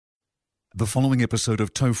The following episode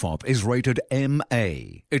of TOEFOP is rated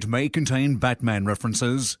MA. It may contain Batman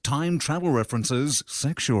references, time travel references,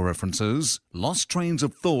 sexual references, lost trains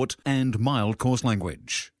of thought, and mild coarse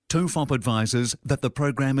language. TOEFOP advises that the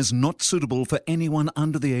program is not suitable for anyone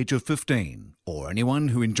under the age of 15 or anyone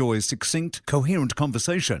who enjoys succinct, coherent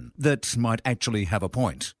conversation that might actually have a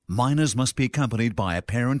point. Minors must be accompanied by a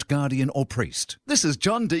parent, guardian, or priest. This is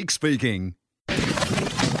John Deek speaking.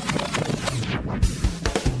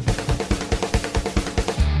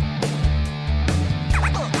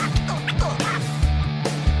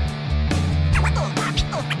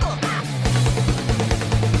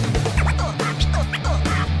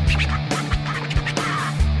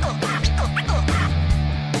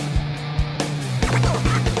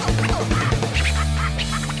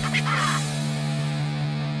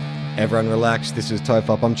 Everyone relax, this is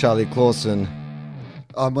TOEFOP. I'm Charlie Clausen.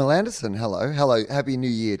 I'm Will Anderson. Hello. Hello. Happy New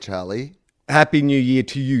Year, Charlie. Happy New Year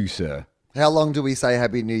to you, sir. How long do we say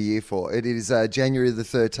Happy New Year for? It is January the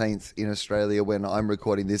 13th in Australia when I'm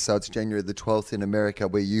recording this, so it's January the 12th in America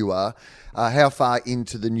where you are. How far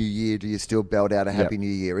into the new year do you still belt out a Happy New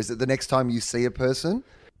Year? Is it the next time you see a person?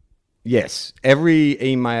 Yes. Every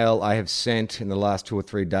email I have sent in the last 2 or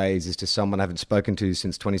 3 days is to someone I haven't spoken to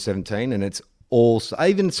since 2017, and it's also, I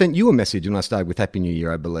even sent you a message when I started with Happy New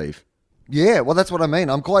Year, I believe. Yeah, well, that's what I mean.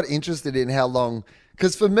 I'm quite interested in how long,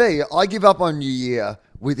 because for me, I give up on New Year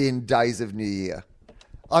within days of New Year.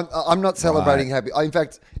 I'm not celebrating happy. In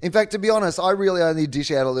fact, to be honest, I really only dish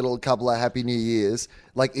out a couple of Happy New Years,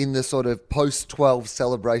 like in the sort of post-12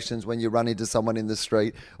 celebrations when you run into someone in the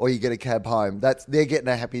street or you get a cab home. They're getting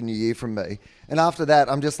a Happy New Year from me. And after that,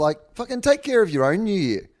 I'm just like, fucking take care of your own New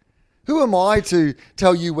Year. Who am I to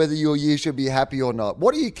tell you whether your year should be happy or not?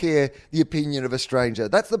 What do you care the opinion of a stranger?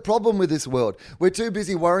 That's the problem with this world. We're too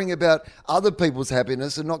busy worrying about other people's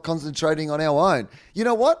happiness and not concentrating on our own. You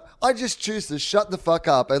know what? I just choose to shut the fuck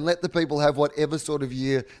up and let the people have whatever sort of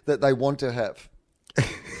year that they want to have.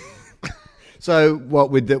 So what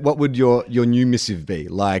would your new missive be?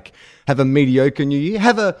 Like, have a mediocre New Year?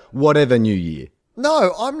 Have a whatever New Year?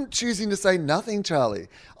 No, I'm choosing to say nothing, Charlie.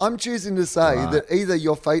 I'm choosing to say that either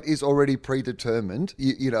your fate is already predetermined,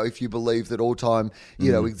 you know, if you believe that all time,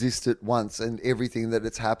 exists at once and everything that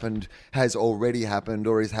it's happened has already happened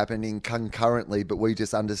or is happening concurrently, but we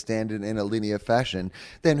just understand it in a linear fashion,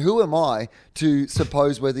 then who am I to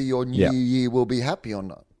suppose whether your new year will be happy or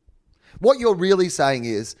not? What you're really saying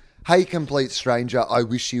is, hey, complete stranger, I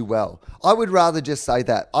wish you well. I would rather just say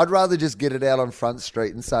that. I'd rather just get it out on Front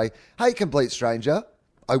Street and say, hey, complete stranger,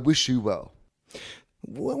 I wish you well.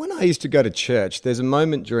 When I used to go to church, there's a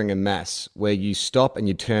moment during a mass where you stop and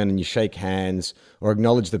you turn and you shake hands or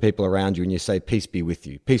acknowledge the people around you and you say, peace be with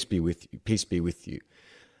you, peace be with you, peace be with you.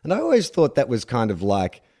 And I always thought that was kind of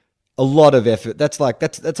like a lot of effort. That's a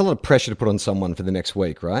lot of pressure to put on someone for the next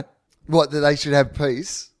week, right? What, that they should have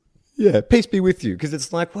peace? Yeah, peace be with you. Because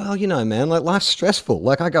it's like, well, you know, man, like life's stressful.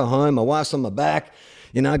 Like I go home, my wife's on my back,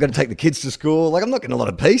 you know, I got to take the kids to school. Like I'm not getting a lot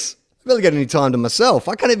of peace. I barely get any time to myself.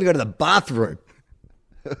 I can't even go to the bathroom.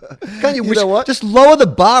 Can't you, know what? Just lower the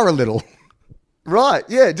bar a little. Right,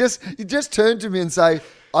 yeah. You just turn to me and say,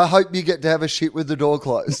 I hope you get to have a shit with the door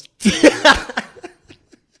closed.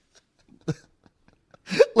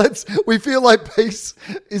 We feel like peace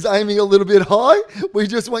is aiming a little bit high. We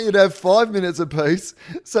just want you to have 5 minutes of peace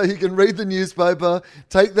so you can read the newspaper,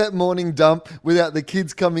 take that morning dump without the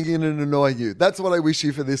kids coming in and annoying you. That's what I wish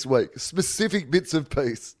you for this week. Specific bits of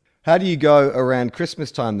peace. How do you go around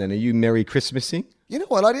Christmas time then? Are you Merry Christmasing? You know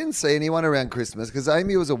what? I didn't see anyone around Christmas because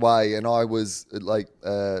Amy was away and I was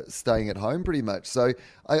staying at home pretty much. So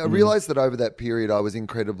I realized that over that period I was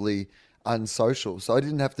incredibly unsocial, so I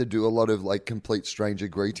didn't have to do a lot of like complete stranger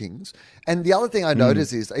greetings. And the other thing I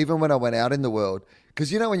noticed is even when I went out in the world,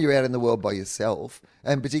 because you know when you're out in the world by yourself,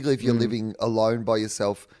 and particularly if you're living alone by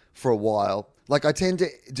yourself for a while, like I tend to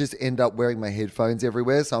just end up wearing my headphones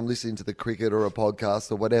everywhere, so I'm listening to the cricket or a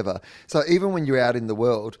podcast or whatever. So even when you're out in the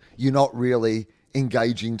world, you're not really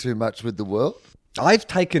engaging too much with the world. I've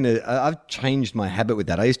changed my habit with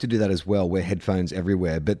that. I used to do that as well, wear headphones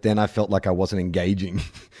everywhere, but then I felt like I wasn't engaging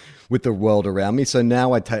with the world around me. So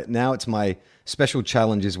now now it's my special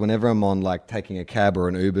challenge is whenever I'm on like taking a cab or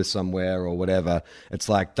an Uber somewhere or whatever, it's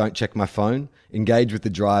like, don't check my phone, engage with the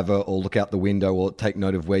driver or look out the window or take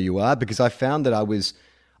note of where you are, because I found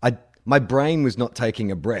that my brain was not taking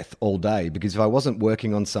a breath all day, because if I wasn't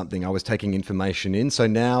working on something, I was taking information in. So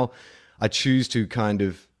now I choose to kind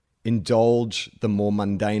of indulge the more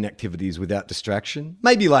mundane activities without distraction.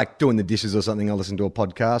 Maybe like doing the dishes or something, I'll listen to a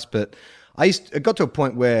podcast. But it got to a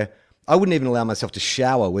point where I wouldn't even allow myself to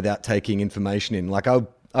shower without taking information in. Like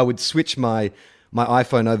I would switch my my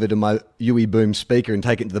iPhone over to my UE Boom speaker and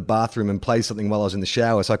take it to the bathroom and play something while I was in the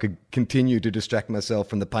shower so I could continue to distract myself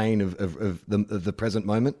from the pain of the present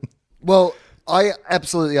moment. Well, I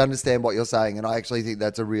absolutely understand what you're saying, and I actually think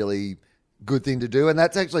that's a really good thing to do. And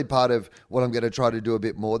that's actually part of what I'm going to try to do a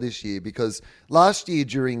bit more this year, because last year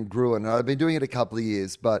during Gruen, and I've been doing it a couple of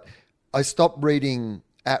years, but I stopped reading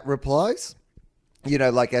at replies,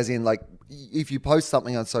 like as in like if you post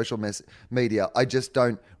something on social media, I just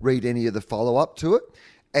don't read any of the follow up to it.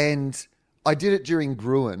 And I did it during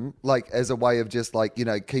Gruen, like as a way of just like,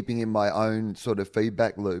 keeping in my own sort of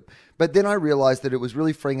feedback loop. But then I realized that it was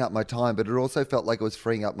really freeing up my time, but it also felt like it was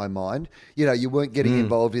freeing up my mind. You weren't getting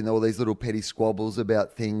involved in all these little petty squabbles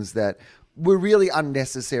about things that were really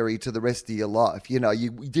unnecessary to the rest of your life. You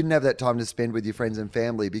didn't have that time to spend with your friends and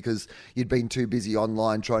family because you'd been too busy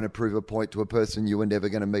online trying to prove a point to a person you were never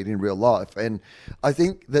going to meet in real life. And I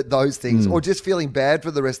think that those things, or just feeling bad for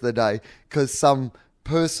the rest of the day because some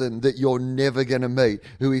person that you're never going to meet,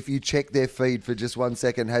 who if you check their feed for just 1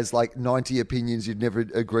 second has like 90 opinions you'd never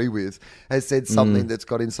agree with, has said something that's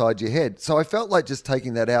got inside your head. So I felt like just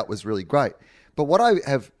taking that out was really great. But what I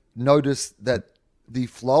have noticed that the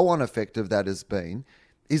flow-on effect of that has been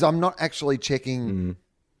is I'm not actually checking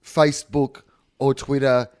Facebook or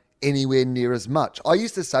Twitter anywhere near as much. I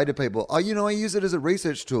used to say to people, I use it as a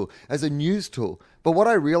research tool, as a news tool. But what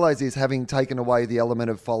I realize is, having taken away the element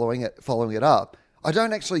of following it up, I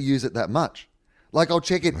don't actually use it that much. Like I'll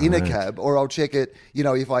check it in a cab, or I'll check it,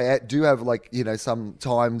 if I do have some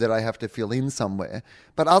time that I have to fill in somewhere.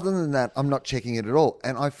 But other than that, I'm not checking it at all.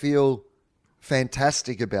 And I feel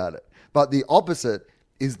fantastic about it. But the opposite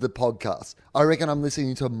is the podcast. I reckon I'm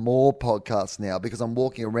listening to more podcasts now because I'm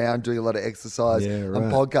walking around doing a lot of exercise. Yeah, right.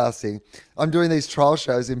 I'm podcasting. I'm doing these trial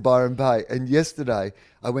shows in Byron Bay. And yesterday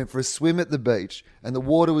I went for a swim at the beach and the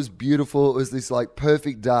water was beautiful. It was this like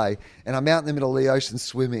perfect day. And I'm out in the middle of the ocean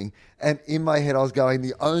swimming. And in my head I was going,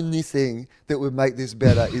 the only thing that would make this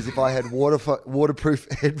better is if I had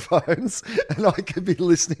waterproof headphones and I could be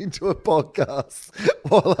listening to a podcast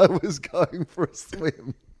while I was going for a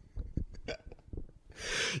swim.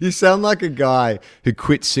 You sound like a guy who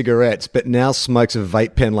quit cigarettes but now smokes a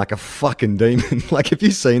vape pen like a fucking demon. Like, have you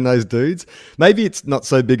seen those dudes? Maybe it's not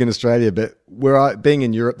so big in Australia, but being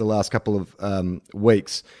in Europe the last couple of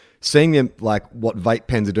weeks, seeing them, like what vape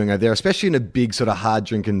pens are doing over there, especially in a big sort of hard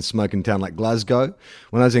drinking smoking town like Glasgow.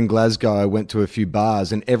 When I was in Glasgow, I went to a few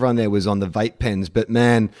bars and everyone there was on the vape pens, but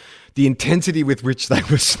man, the intensity with which they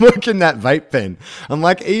were smoking that vape pen. I'm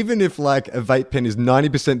like, even if like a vape pen is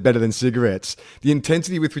 90% better than cigarettes, the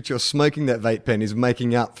intensity with which you're smoking that vape pen is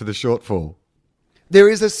making up for the shortfall. There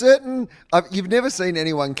is a certain, you've never seen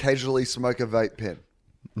anyone casually smoke a vape pen.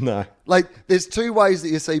 No. Like, there's two ways that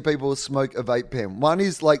you see people smoke a vape pen. One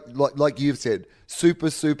is like you've said,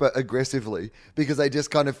 super aggressively, because they just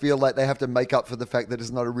kind of feel like they have to make up for the fact that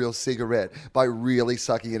it's not a real cigarette by really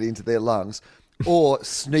sucking it into their lungs, or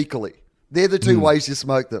sneakily. They're the two ways you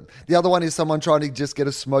smoke them. The other one is someone trying to just get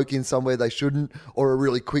a smoke in somewhere they shouldn't, or a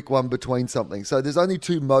really quick one between something. So there's only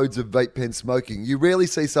two modes of vape pen smoking. You rarely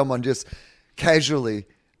see someone just casually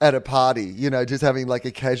at a party, just having like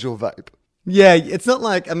a casual vape. Yeah, it's not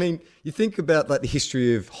like, I mean, you think about like the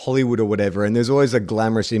history of Hollywood or whatever, and there's always a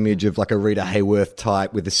glamorous image of like a Rita Hayworth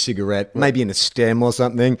type with a cigarette, maybe in a stem or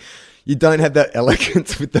something. You don't have that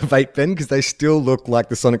elegance with the vape pen because they still look like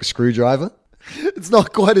the sonic screwdriver. It's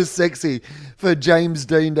not quite as sexy for James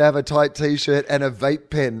Dean to have a tight T-shirt and a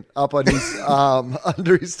vape pen up on his arm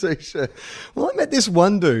under his T-shirt. Well, I met this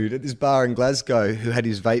one dude at this bar in Glasgow who had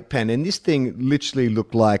his vape pen, and this thing literally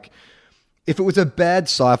looked like if it was a bad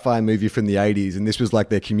sci-fi movie from the 80s and this was like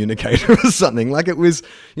their communicator or something. Like it was,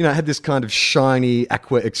 it had this kind of shiny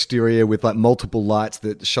aqua exterior with like multiple lights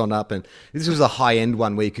that shone up, and this was a high-end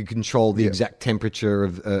one where you could control the exact temperature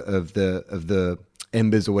of the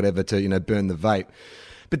embers or whatever to, burn the vape.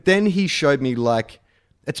 But then he showed me like,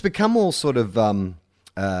 it's become all sort of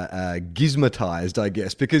gizmatized, I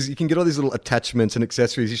guess, because you can get all these little attachments and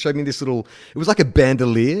accessories. He showed me this little, it was like a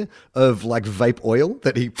bandolier of like vape oil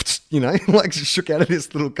that he, like shook out of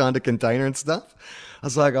this little kind of container and stuff. I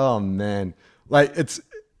was like, oh man, like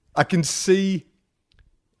I can see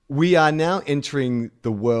we are now entering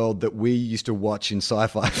the world that we used to watch in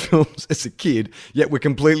sci-fi films as a kid, yet we're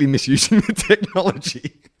completely misusing the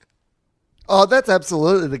technology. Oh, that's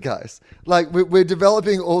absolutely the case. Like, we're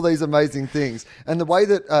developing all these amazing things. And the way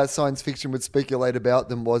that science fiction would speculate about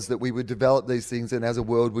them was that we would develop these things and as a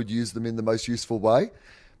world would use them in the most useful way.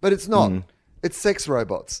 But it's not. It's sex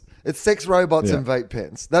robots. It's sex robots and vape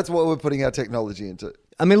pens. That's what we're putting our technology into.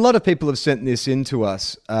 I mean, a lot of people have sent this in to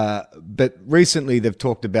us, but recently they've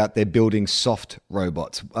talked about they're building soft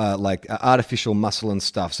robots, like artificial muscle and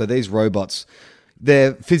stuff. So these robots,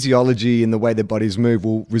 their physiology and the way their bodies move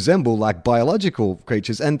will resemble like biological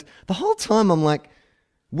creatures. And the whole time I'm like,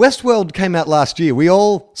 Westworld came out last year. We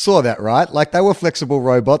all saw that, right? Like they were flexible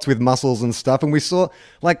robots with muscles and stuff. And we saw,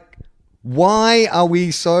 like, why are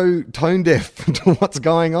we so tone deaf to what's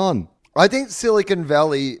going on? I think Silicon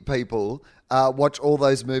Valley people watch all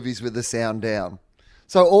those movies with the sound down.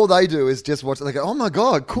 So all they do is just watch it. They go, oh my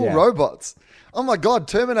God, cool robots. Oh my God,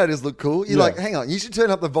 Terminators look cool. You're like, hang on, you should turn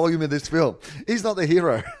up the volume of this film. He's not the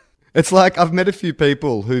hero. It's like I've met a few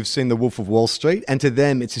people who've seen The Wolf of Wall Street, and to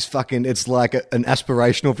them, it's just fucking, it's like an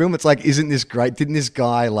aspirational film. It's like, isn't this great? Didn't this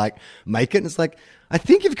guy like make it? And it's like, I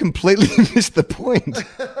think you've completely missed the point.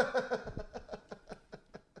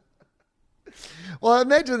 Well, I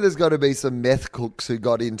imagine there's got to be some meth cooks who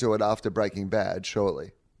got into it after Breaking Bad,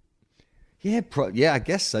 surely. Yeah, I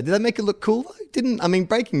guess so. Did they make it look cool though? I mean,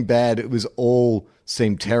 Breaking Bad, it was all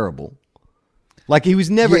seemed terrible. Like he was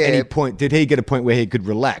never at any point, did he get a point where he could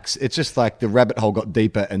relax? It's just like the rabbit hole got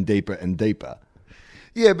deeper and deeper and deeper.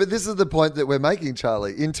 Yeah, but this is the point that we're making,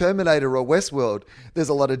 Charlie. In Terminator or Westworld, there's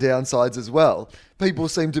a lot of downsides as well. People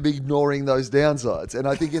seem to be ignoring those downsides. And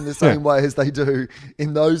I think in the same way as they do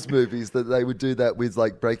in those movies, that they would do that with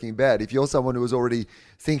like Breaking Bad. If you're someone who was already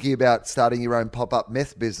thinking about starting your own pop-up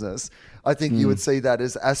meth business, I think you would see that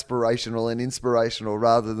as aspirational and inspirational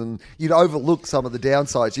rather than you'd overlook some of the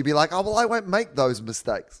downsides. You'd be like, oh, well, I won't make those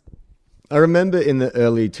mistakes. I remember in the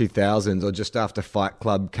early 2000s or just after Fight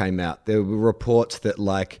Club came out, there were reports that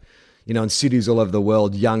like, you know, in cities all over the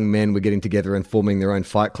world, young men were getting together and forming their own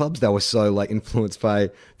fight clubs. They were so like influenced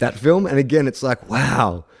by that film. And again, it's like,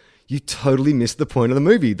 wow, you totally missed the point of the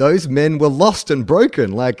movie. Those men were lost and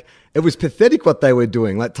broken. Like it was pathetic what they were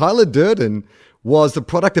doing. Like Tyler Durden was the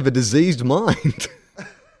product of a diseased mind.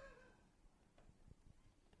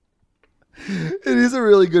 It is a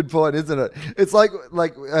really good point, isn't it? It's like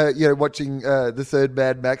watching the third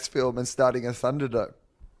Mad Max film and starting a Thunderdome.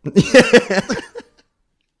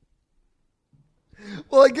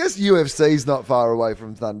 Well, I guess UFC's not far away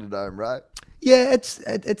from Thunderdome, right? Yeah, it's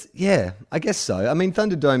I guess so. I mean,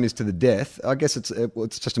 Thunderdome is to the death. I guess it's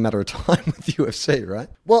just a matter of time with UFC, right?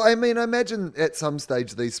 Well, I mean, I imagine at some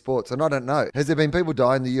stage these sports, and I don't know, has there been people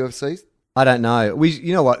die in the UFC? I don't know.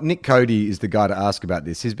 You know what? Nick Cody is the guy to ask about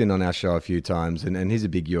this. He's been on our show a few times, and he's a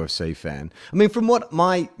big UFC fan. I mean, from what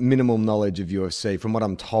my minimal knowledge of UFC, from what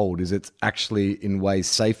I'm told, is it's actually in ways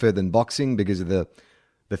safer than boxing because of the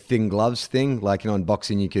thin gloves thing. Like, you know, in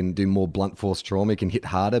boxing, you can do more blunt force trauma. You can hit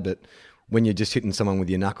harder, but when you're just hitting someone with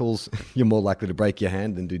your knuckles, you're more likely to break your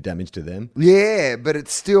hand than do damage to them. Yeah, but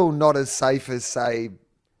it's still not as safe as, say,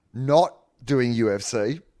 not doing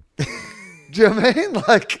UFC. Do you know what I mean?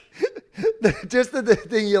 Like, just the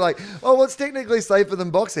thing you're like, oh, what's technically safer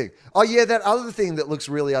than boxing? Oh, yeah, that other thing that looks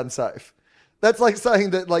really unsafe. That's like saying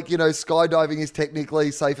that, like, you know, skydiving is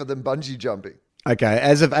technically safer than bungee jumping. Okay,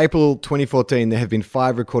 as of April 2014, there have been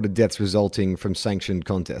 5 recorded deaths resulting from sanctioned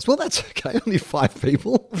contests. Well, that's okay, only 5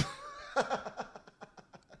 people.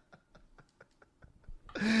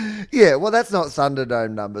 Yeah, well, that's not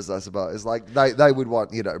Thunderdome numbers, I suppose. Like, they would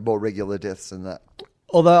want, you know, more regular deaths than that.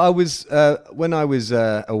 Although I was, when I was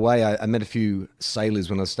away, I met a few sailors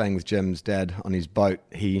when I was staying with Jem's dad on his boat.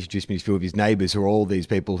 He introduced me to a few of his neighbours who are all these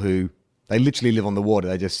people who, they literally live on the water.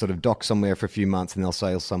 They just sort of dock somewhere for a few months and they'll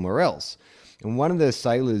sail somewhere else. And one of the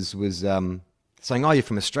sailors was saying, oh, you're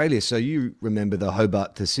from Australia, so you remember the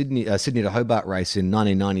Hobart to Sydney to Hobart race in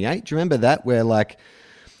 1998. Do you remember that, where like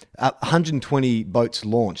 120 boats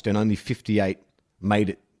launched and only 58 made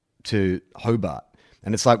it to Hobart?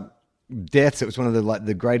 And it's like, deaths, it was one of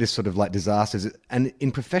the greatest sort of like disasters. And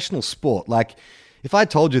in professional sport, like if I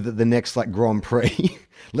told you that the next like Grand Prix,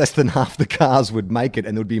 less than half the cars would make it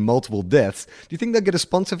and there would be multiple deaths, do you think they'll get a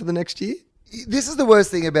sponsor for the next year? This is the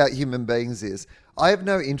worst thing about human beings is I have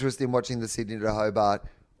no interest in watching the Sydney to Hobart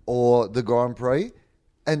or the Grand Prix.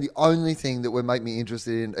 And the only thing that would make me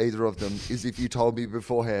interested in either of them is if you told me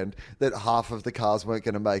beforehand that half of the cars weren't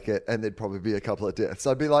going to make it and there'd probably be a couple of deaths.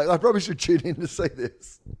 I'd be like, I probably should tune in to see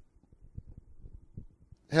this.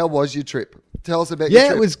 How was your trip? Tell us about your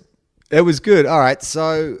trip. Yeah, it was good. All right,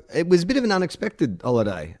 so it was a bit of an unexpected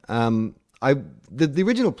holiday. The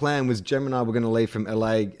original plan was Jem and I were going to leave from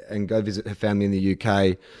LA and go visit her family in the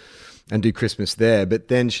UK and do Christmas there. But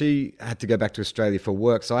then she had to go back to Australia for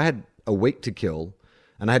work, so I had a week to kill,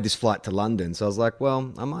 and I had this flight to London. So I was like,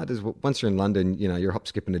 well, I might as well, once you're in London, you know, you're hop,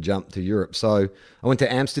 skip, and a jump to Europe. So I went to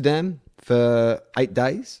Amsterdam for 8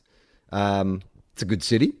 days. It's a good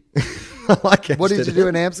city. like What did you Amsterdam. do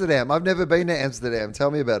in Amsterdam? I've never been to Amsterdam.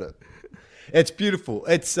 Tell me about it. It's beautiful.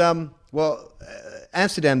 It's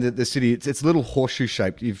Amsterdam, the city. It's a little horseshoe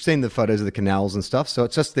shaped. You've seen the photos of the canals and stuff. So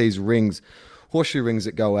it's just these rings, horseshoe rings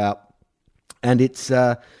that go out, and it's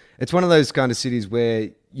one of those kind of cities where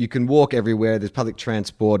you can walk everywhere. There's public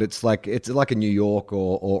transport. It's like a New York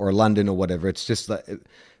or London or whatever. It's just like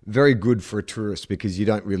very good for a tourist because you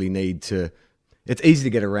don't really need to. It's easy to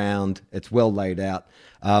get around. It's well laid out,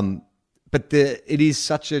 but it is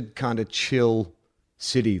such a kind of chill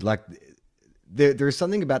city. Like there is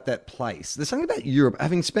something about that place. There's something about Europe.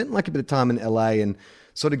 Having spent like a bit of time in LA and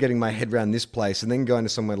sort of getting my head around this place, and then going to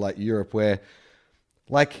somewhere like Europe where,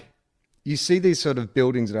 like, you see these sort of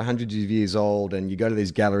buildings that are hundreds of years old, and you go to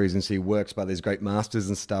these galleries and see works by these great masters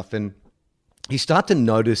and stuff, and you start to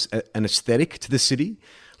notice an aesthetic to the city,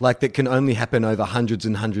 like that can only happen over hundreds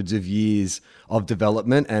and hundreds of years of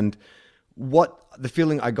development. And what the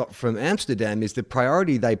feeling I got from Amsterdam is the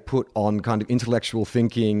priority they put on kind of intellectual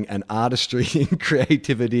thinking and artistry and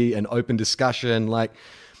creativity and open discussion. Like,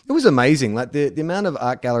 it was amazing. Like the amount of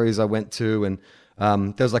art galleries I went to, and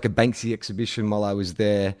there was like a Banksy exhibition while I was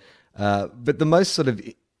there. But the most sort of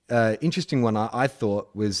interesting one I thought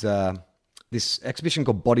was this exhibition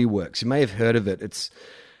called Bodyworks. You may have heard of it. It's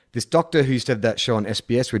this doctor who used to have that show on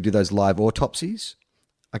SBS where he'd do those live autopsies.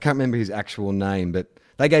 I can't remember his actual name, but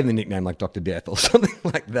they gave him the nickname like Dr. Death or something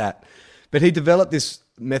like that. But he developed this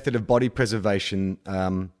method of body preservation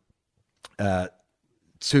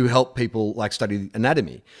to help people like study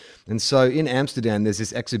anatomy. And so in Amsterdam, there's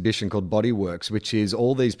this exhibition called Bodyworks, which is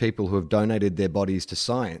all these people who have donated their bodies to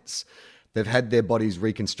science. They've had their bodies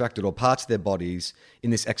reconstructed, or parts of their bodies,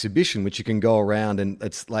 in this exhibition, which you can go around, and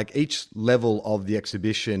it's like each level of the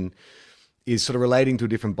exhibition is sort of relating to a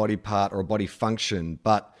different body part or a body function.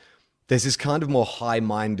 But there's this kind of more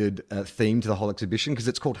high-minded theme to the whole exhibition because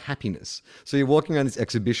it's called happiness. So you're walking around this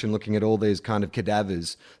exhibition looking at all these kind of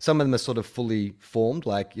cadavers. Some of them are sort of fully formed,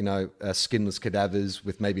 like, skinless cadavers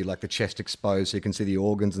with maybe like the chest exposed so you can see the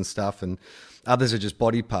organs and stuff, and others are just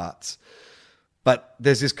body parts. But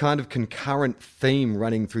there's this kind of concurrent theme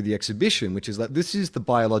running through the exhibition, which is like, this is the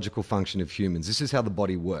biological function of humans. This is how the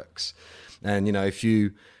body works. And, if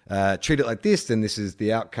you treat it like this, then this is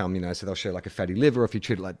the outcome, so they'll show like a fatty liver. Or if you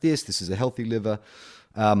treat it like this is a healthy liver.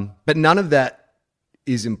 But none of that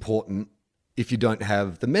is important if you don't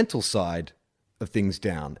have the mental side of things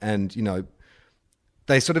down. And,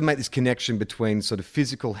 they sort of make this connection between sort of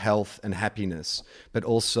physical health and happiness, but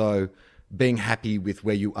also being happy with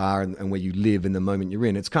where you are and where you live in the moment you're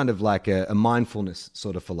in. It's kind of like a mindfulness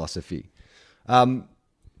sort of philosophy.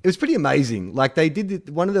 It was pretty amazing. Like they did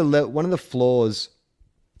one of the floors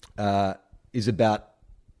is about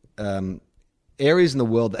areas in the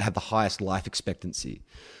world that have the highest life expectancy.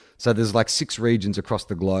 So there's like 6 regions across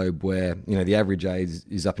the globe where the average age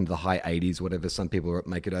is up into the high 80s, whatever. Some people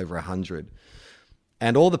make it over 100.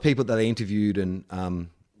 And all the people that they interviewed and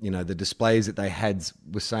the displays that they had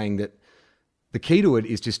were saying that the key to it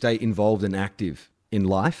is to stay involved and active in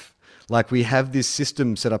life. Like we have this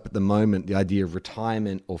system set up at the moment, the idea of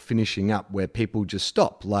retirement or finishing up, where people just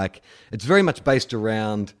stop. Like it's very much based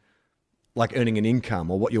around like earning an income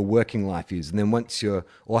or what your working life is. And then once your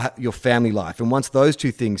family life. And once those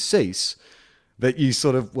two things cease, that you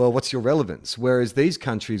sort of, well, what's your relevance? Whereas these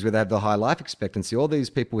countries where they have the high life expectancy, all these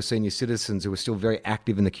people were senior citizens who were still very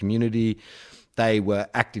active in the community. They were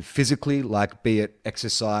active physically, like be it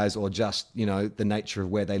exercise or just, the nature of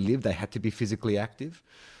where they live. They had to be physically active.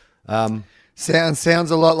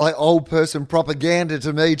 Sounds a lot like old person propaganda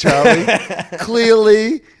to me, Charlie.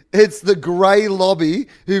 Clearly, it's the grey lobby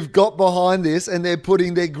who've got behind this, and they're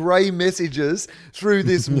putting their grey messages through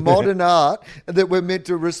this modern art that we're meant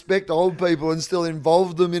to respect old people and still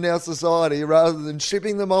involve them in our society rather than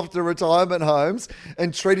shipping them off to retirement homes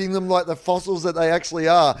and treating them like the fossils that they actually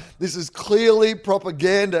are. This is clearly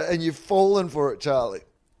propaganda, and you've fallen for it, Charlie.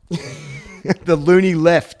 The loony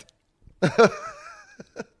left.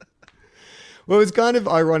 Well, it was kind of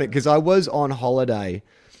ironic because I was on holiday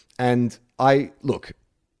and I'm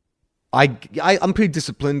pretty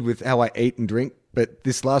disciplined with how I eat and drink, but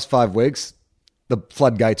this last 5 weeks, the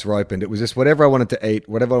floodgates were opened. It was just whatever I wanted to eat,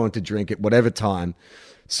 whatever I wanted to drink at whatever time.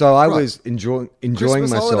 So I was enjoying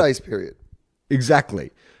Christmas myself. holidays period.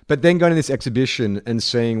 Exactly. But then going to this exhibition and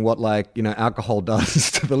seeing what alcohol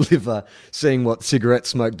does to the liver, seeing what cigarette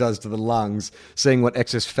smoke does to the lungs, seeing what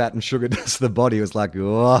excess fat and sugar does to the body was like,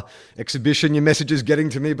 oh, exhibition, your message is getting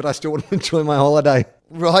to me, but I still want to enjoy my holiday.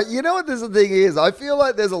 Right. You know what the thing is? I feel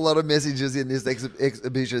like there's a lot of messages in this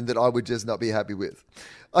exhibition that I would just not be happy with.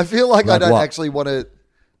 I feel like I don't actually want to...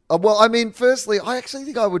 Well, I mean, firstly, I actually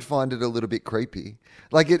think I would find it a little bit creepy.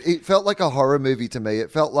 Like it felt like a horror movie to me.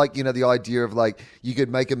 It felt like, the idea of like you could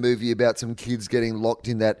make a movie about some kids getting locked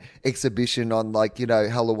in that exhibition on like,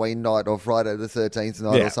 Halloween night or Friday the 13th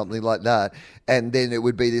night Yeah. or something like that. And then it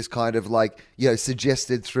would be this kind of like,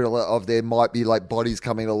 suggested thriller of there might be like bodies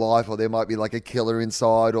coming to life, or there might be like a killer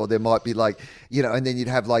inside, or there might be like, and then you'd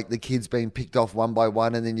have like the kids being picked off one by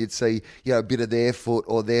one, and then you'd see, a bit of their foot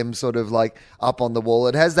or them sort of like up on the wall.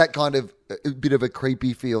 It has that kind of a bit of a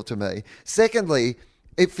creepy feel to me. Secondly,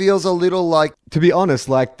 it feels a little like, To be honest,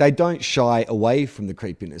 like they don't shy away from the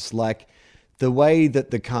creepiness. Like the way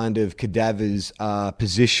that the kind of cadavers are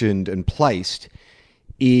positioned and placed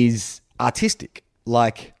is artistic.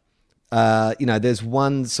 Like, there's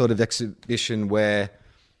one sort of exhibition where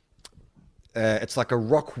it's like a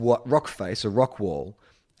rock face, a rock wall,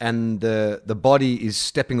 and the body is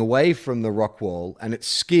stepping away from the rock wall, and its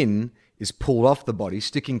skin is pulled off the body,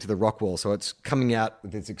 sticking to the rock wall. So it's coming out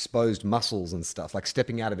with its exposed muscles and stuff, like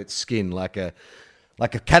stepping out of its skin, like a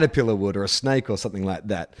caterpillar would, or a snake or something like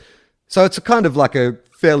that. So it's a kind of like a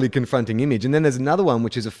fairly confronting image. And then there's another one,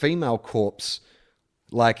 which is a female corpse,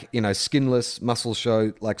 like, skinless, muscle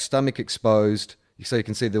show, like stomach exposed, so you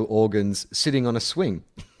can see the organs, sitting on a swing.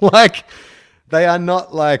 Like, they are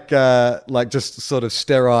not like just sort of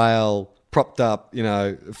sterile, propped up,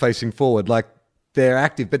 facing forward. Like, they're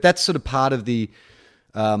active. But that's sort of part of the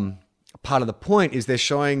point, is they're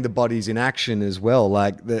showing the bodies in action as well,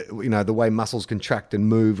 like the way muscles contract and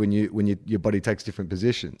move when your body takes different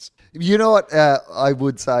positions. you know what I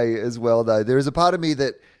would say as well, though? There is a part of me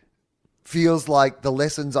that feels like the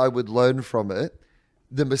lessons I would learn from it,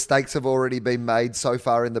 the mistakes have already been made so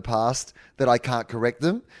far in the past that I can't correct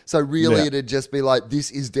them. So really Yeah. it'd just be like, this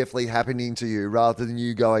is definitely happening to you, rather than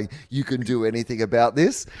you going, you can do anything about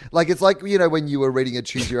this. Like, it's like, when you were reading a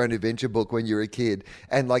choose your own adventure book when you were a kid,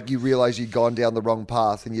 and like you realize you'd gone down the wrong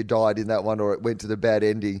path and you died in that one, or it went to the bad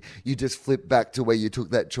ending. You just flip back to where you took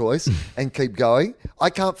that choice and keep going. I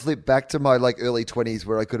can't flip back to my like early 20s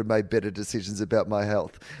where I could have made better decisions about my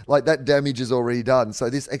health. Like, that damage is already done. So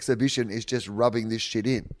this exhibition is just rubbing this shit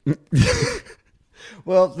in.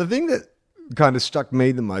 Well, the thing that kind of struck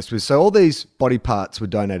me the most was, so all these body parts were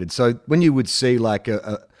donated. So when you would see like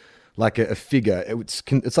a figure,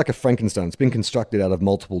 it's like a Frankenstein. It's been constructed out of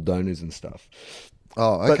multiple donors and stuff.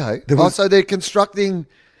 Oh, But okay. there was- So they're constructing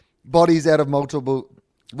bodies out of multiple.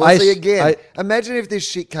 Well, I- see, again, I- imagine if this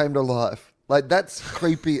shit came to life. Like, that's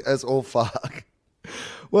creepy as all fuck.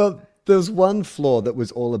 Well, there was one floor that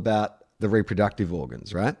was all about the reproductive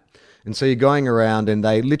organs, right? And so you're going around, and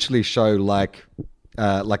they literally show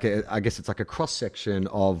I guess it's like a cross section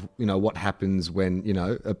of what happens when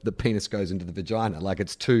the penis goes into the vagina. Like,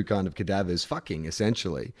 it's two kind of cadavers fucking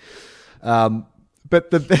essentially. But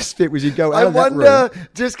the best bit was you go out I of that wonder,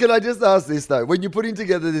 room. can I just ask this though? When you're putting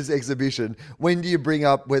together this exhibition, when do you bring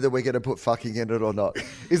up whether we're going to put fucking in it or not?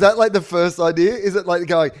 Is that like the first idea? Is it like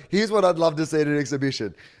going, here's what I'd love to see at an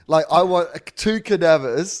exhibition? Like, I want two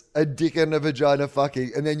cadavers, a dick and a vagina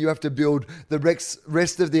fucking, and then you have to build the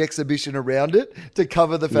rest of the exhibition around it to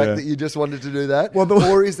cover the fact Yeah. that you just wanted to do that? Well,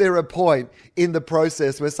 or is there a point in the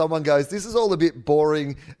process where someone goes, this is all a bit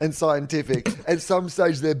boring and scientific, at some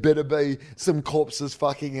stage there better be some corpses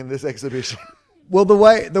fucking in this exhibition? Well, the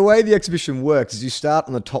way the exhibition works is you start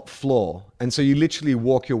on the top floor, and so you literally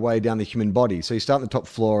walk your way down the human body. So you start on the top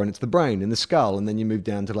floor, and it's the brain and the skull, and then you move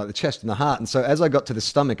down to like the chest and the heart. And so as I got to the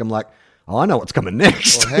stomach, I'm like, oh, I know what's coming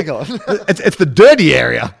next. Well, hang on. it's the dirty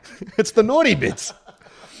area. It's the naughty bits.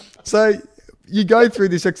 So you go through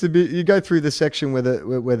this exhibit. You go through the section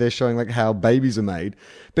where they're showing like how babies are made,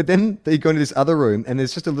 but then you go into this other room, and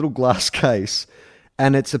there's just a little glass case.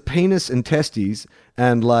 And it's a penis and testes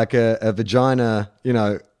and like a vagina,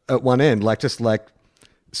 at one end, like just like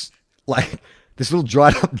this little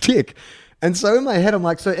dried up dick. And so in my head, I'm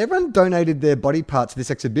like, so everyone donated their body parts to this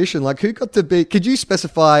exhibition. Like, who got to be? Could you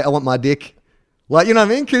specify? I want my dick. Like, you know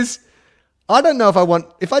what I mean? Because I don't know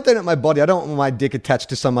if I donate my body, I don't want my dick attached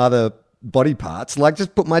to some other body parts. Like,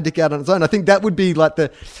 just put my dick out on its own. I think that would be like the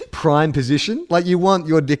prime position. Like, you want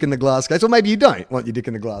your dick in the glass case, or maybe you don't want your dick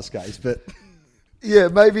in the glass case, but. Yeah,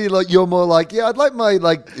 maybe like you're more like, yeah, I'd like my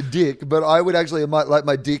like dick, but I might like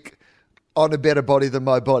my dick on a better body than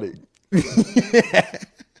my body.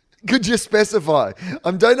 Could you specify?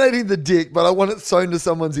 I'm donating the dick, but I want it sewn to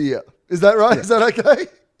someone's ear. Is that right? Yeah. Is that okay?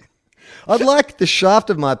 I'd like the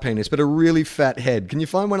shaft of my penis, but a really fat head. Can you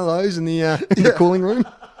find one of those in the cooling room?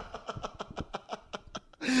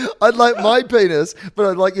 I'd like my penis, but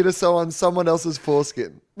I'd like you to sew on someone else's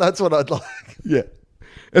foreskin. That's what I'd like. Yeah.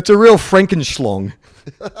 It's a real Frankenschlong.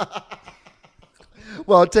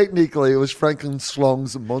 Well, technically, it was Franklin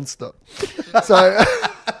Schlong's Monster. So,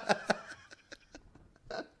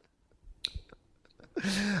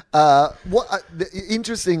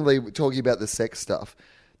 interestingly, talking about the sex stuff,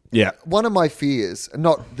 Yeah. one of my fears,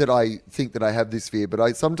 not that I think that I have this fear, but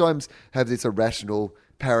I sometimes have this irrational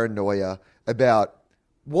paranoia about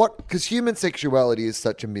because human sexuality is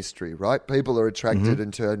such a mystery, right? People are attracted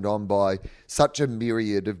and turned on by such a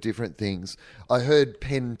myriad of different things. I heard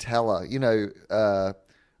Penn Teller,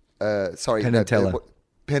 sorry. Penn and Teller.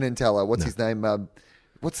 Penn and Teller. What's his name?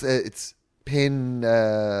 It's Penn...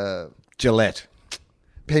 Gillette.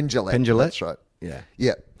 Penn Jillette. Penn Jillette? That's right. Yeah.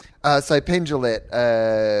 Yeah. So Penn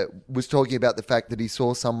Jillette was talking about the fact that he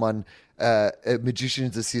saw someone, a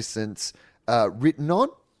magician's assistants, written on.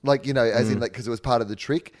 Like, as in, like, because it was part of the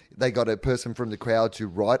trick, they got a person from the crowd to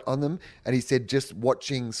write on them. And he said just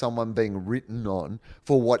watching someone being written on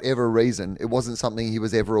for whatever reason, it wasn't something he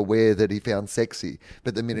was ever aware that he found sexy.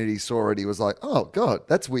 But the minute he saw it, he was like, oh, God,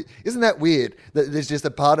 that's weird. Isn't that weird that there's just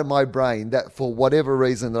a part of my brain that for whatever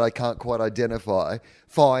reason that I can't quite identify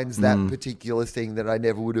finds that particular thing that I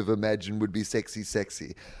never would have imagined would be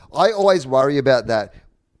sexy. I always worry about that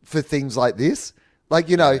for things like this. Like,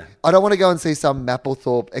 I don't want to go and see some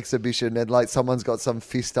Mapplethorpe exhibition and like someone's got some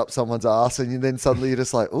fist up someone's ass and then suddenly you're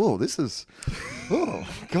just like, oh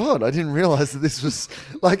God, I didn't realize that this was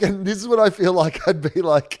like, and this is what I feel like I'd be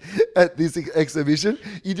like at this exhibition.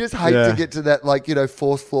 You just hate to get to that, like,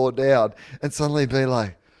 fourth floor down and suddenly be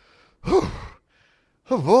like, oh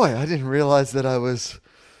boy, I didn't realize that I was...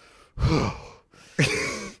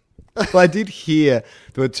 Well, I did hear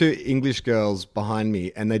there were two English girls behind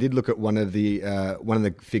me, and they did look at one of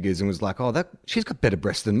the figures and was like, "Oh, she's got better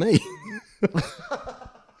breasts than me."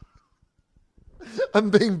 I'm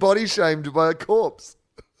being body shamed by a corpse,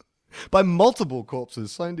 by multiple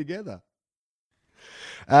corpses sewn together.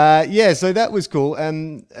 So that was cool,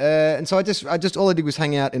 and so I just all I did was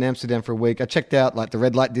hang out in Amsterdam for a week. I checked out like the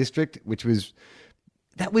red light district, which was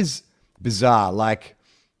bizarre. Like,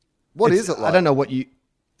 what is it like? I don't know what you.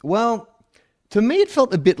 Well, to me, it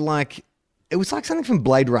felt a bit like it was like something from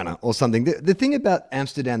Blade Runner or something. The thing about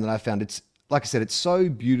Amsterdam that I found, it's like I said, it's so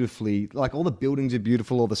beautifully, like all the buildings are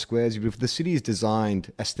beautiful, all the squares are beautiful. The city is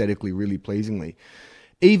designed aesthetically really pleasingly.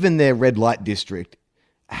 Even their red light district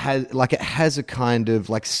has a kind of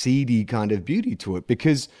like seedy kind of beauty to it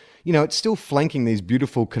because, it's still flanking these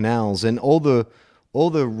beautiful canals and all the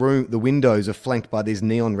windows are flanked by these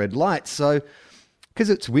neon red lights. So because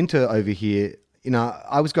it's winter over here,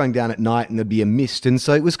 I was going down at night and there'd be a mist. And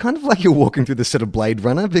so it was kind of like you're walking through the set of Blade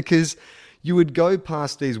Runner because you would go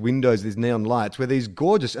past these windows, these neon lights, where these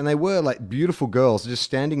gorgeous, and they were like beautiful girls just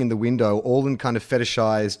standing in the window, all in kind of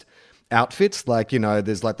fetishized outfits. Like,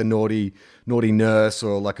 there's like the naughty nurse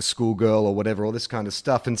or like a schoolgirl or whatever, all this kind of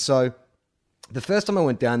stuff. And so the first time I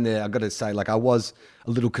went down there, I got to say, like, I was a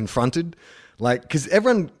little confronted, like, because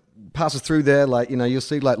everyone passes through there, like, you'll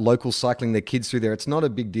see like locals cycling their kids through there. It's not a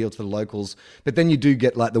big deal to the locals, but then you do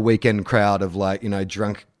get like the weekend crowd of like,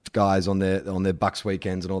 drunk guys on their Bucks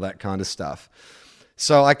weekends and all that kind of stuff.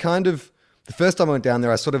 So the first time I went down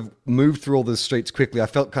there, I sort of moved through all the streets quickly. I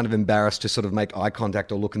felt kind of embarrassed to sort of make eye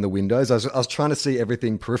contact or look in the windows. I was trying to see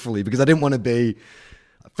everything peripherally because I didn't want to be,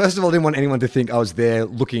 first of all, I didn't want anyone to think I was there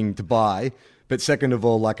looking to buy. But second of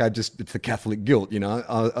all, like it's the Catholic guilt,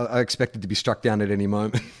 I expected to be struck down at any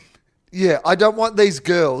moment. Yeah, I don't want these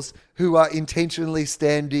girls who are intentionally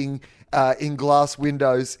standing in glass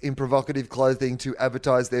windows in provocative clothing to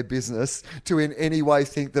advertise their business to in any way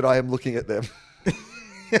think that I am looking at them.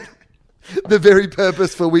 The very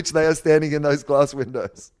purpose for which they are standing in those glass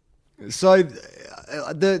windows. So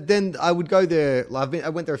then I would go there. I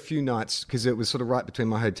went there a few nights because it was sort of right between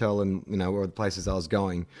my hotel and, where the places I was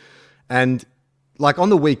going. And like on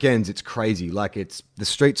the weekends, it's crazy. Like the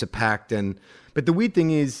streets are packed. But the weird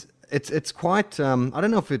thing is, it's quite, I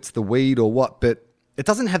don't know if it's the weed or what, but it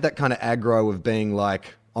doesn't have that kind of aggro of being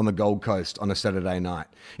like on the Gold Coast on a Saturday night.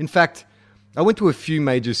 In fact, I went to a few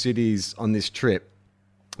major cities on this trip.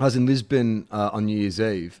 I was in Lisbon on New Year's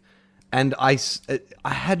Eve, and I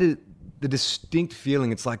had the distinct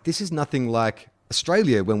feeling, it's like, this is nothing like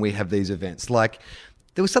Australia when we have these events. Like,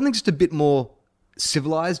 there was something just a bit more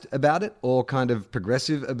civilized about it or kind of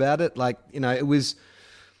progressive about it. Like, it was...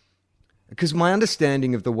 Because my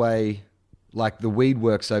understanding of the way, like, the weed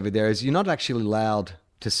works over there is you're not actually allowed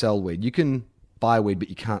to sell weed. You can buy weed, but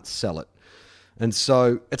you can't sell it. And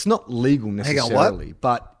so it's not legal necessarily.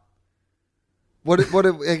 But what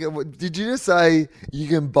did you just say? You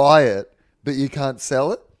can buy it, but you can't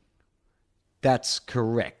sell it? That's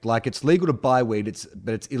correct. Like, it's legal to buy weed,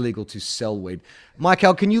 but it's illegal to sell weed.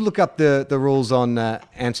 Michael, can you look up the rules on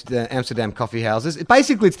Amsterdam coffee houses?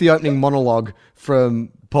 Basically, it's the opening monologue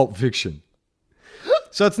from Pulp Fiction.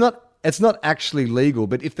 So it's not actually legal,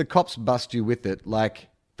 but if the cops bust you with it, like,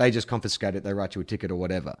 they just confiscate it, they write you a ticket or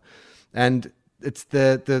whatever. And it's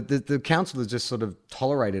the council has just sort of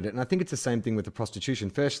tolerated it. And I think it's the same thing with the prostitution.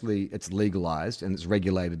 Firstly, it's legalized and it's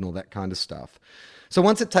regulated and all that kind of stuff. So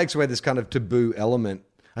once it takes away this kind of taboo element,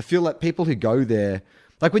 I feel like people who go there,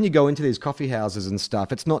 like when you go into these coffee houses and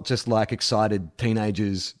stuff, it's not just like excited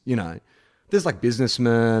teenagers, you know, there's like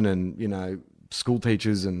businessmen and, you know, school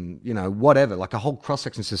teachers and, you know, whatever, like a whole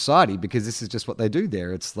cross-section of society, because this is just what they do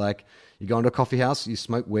there. It's like you go into a coffee house, you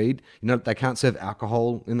smoke weed, you know, they can't serve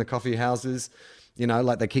alcohol in the coffee houses, you know,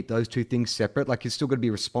 like they keep those two things separate. Like, you're still got to be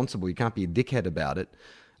responsible. You can't be a dickhead about it.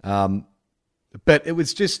 But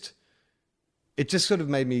it just sort of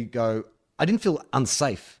made me go, I didn't feel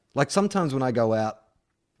unsafe. Like, sometimes when I go out,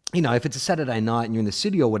 you know, if it's a Saturday night and you're in the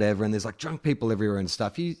city or whatever, and there's like drunk people everywhere and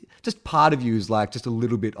stuff, just part of you is like just a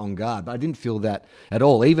little bit on guard. But I didn't feel that at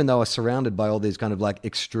all, even though I was surrounded by all these kind of like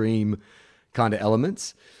extreme kind of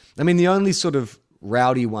elements. I mean, the only sort of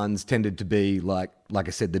rowdy ones tended to be like I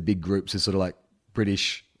said, the big groups are sort of like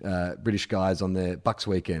British guys on their Bucks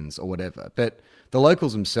weekends or whatever. But the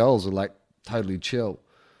locals themselves are like totally chill.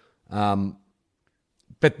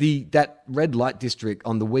 But that red light district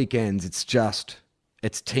on the weekends, it's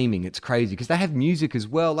teeming. It's crazy because they have music as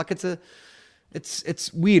well. Like,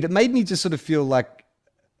 it's weird. It made me just sort of feel like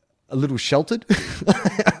a little sheltered,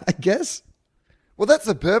 I guess. Well, that's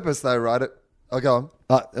the purpose, though, right? Go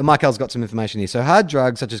on. Michael's got some information here. So, hard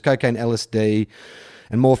drugs such as cocaine, LSD,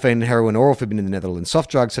 and morphine and heroin are all forbidden in the Netherlands.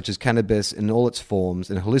 Soft drugs such as cannabis in all its forms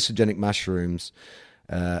and hallucinogenic mushrooms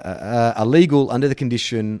are legal under the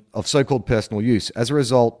condition of so-called personal use. As a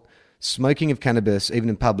result, smoking of cannabis, even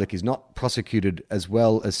in public, is not prosecuted as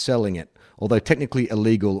well as selling it, although technically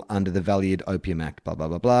illegal under the Valid Opium Act, blah, blah,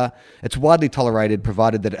 blah, blah. It's widely tolerated,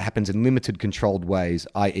 provided that it happens in limited controlled ways,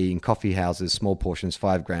 i.e. in coffee houses, small portions,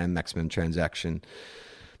 5 gram maximum transaction,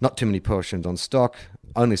 not too many portions on stock,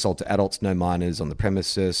 only sold to adults, no minors on the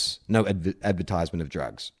premises, no advertisement of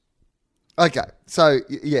drugs. Okay, so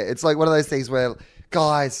yeah, it's like one of those things where,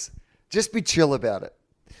 guys, just be chill about it.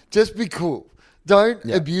 Just be cool. Don't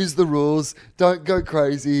abuse the rules. Don't go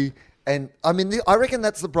crazy. And I mean, I reckon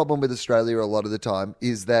that's the problem with Australia a lot of the time,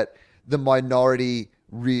 is that the minority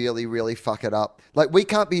really, really fuck it up. Like, we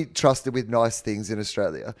can't be trusted with nice things in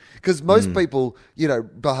Australia because most people, you know,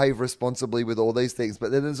 behave responsibly with all these things.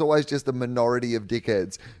 But then there's always just a minority of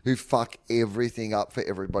dickheads who fuck everything up for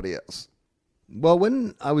everybody else. Well,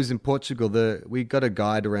 when I was in Portugal, we got a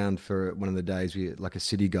guide around for one of the days, like a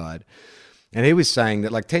city guide. And he was saying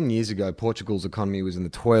that like 10 years ago, Portugal's economy was in the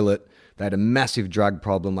toilet. They had a massive drug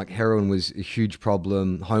problem. Like, heroin was a huge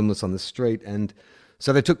problem, homeless on the street. And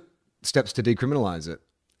so they took steps to decriminalize it.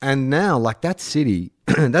 And now, like, that city,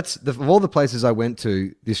 of all the places I went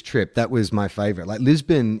to this trip, that was my favorite. Like,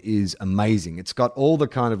 Lisbon is amazing. It's got all the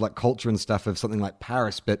kind of like culture and stuff of something like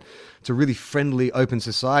Paris, but it's a really friendly, open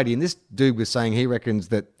society. And this dude was saying he reckons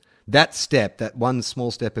that that one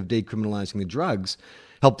small step of decriminalizing the drugs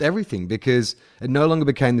helped everything because it no longer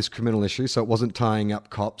became this criminal issue. So it wasn't tying up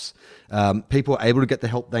cops. People were able to get the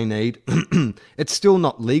help they need. It's still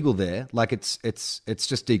not legal there. Like, it's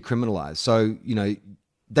just decriminalized. So, you know,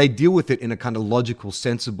 they deal with it in a kind of logical,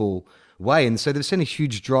 sensible way. And so they've seen a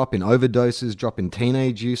huge drop in overdoses, drop in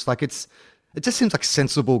teenage use. Like, it just seems like a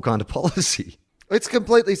sensible kind of policy. It's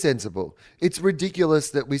completely sensible. It's ridiculous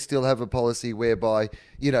that we still have a policy whereby,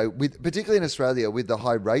 you know, particularly in Australia, with the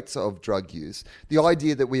high rates of drug use, the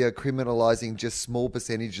idea that we are criminalising just small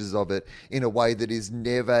percentages of it in a way that is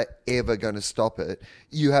never, ever going to stop it.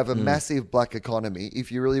 You have a massive black economy.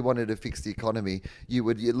 If you really wanted to fix the economy, you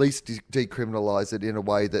would at least decriminalise it in a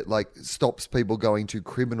way that, like, stops people going to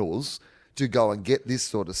criminals to go and get this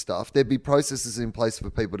sort of stuff. There'd be processes in place for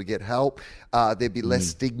people to get help. There'd be less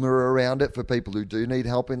stigma around it for people who do need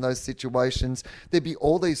help in those situations. There'd be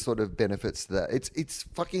all these sort of benefits to that. It's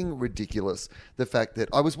fucking ridiculous, the fact that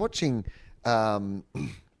I was watching some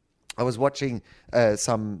ABC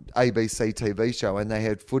TV show and they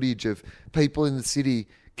had footage of people in the city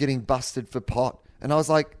getting busted for pot. And I was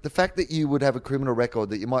like, the fact that you would have a criminal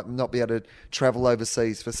record, that you might not be able to travel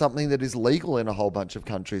overseas for something that is legal in a whole bunch of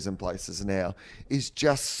countries and places now, is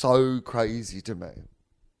just so crazy to me.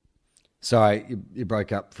 Sorry, you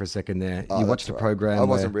broke up for a second there. You watched the program. I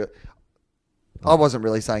wasn't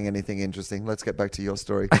really saying anything interesting. Let's get back to your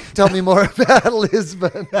story. Tell me more about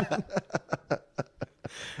Lisbon.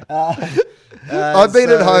 I've been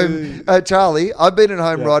at home, Charlie. I've been at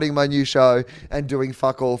home writing my new show and doing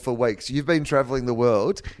fuck all for weeks. You've been traveling the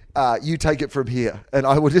world. You take it from here, and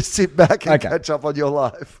I will just sit back and catch up on your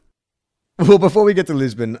life. Well, before we get to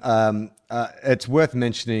Lisbon, it's worth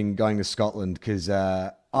mentioning going to Scotland because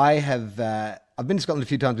I've been to Scotland a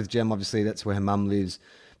few times with Jem. Obviously, that's where her mum lives.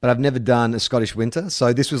 But I've never done a Scottish winter,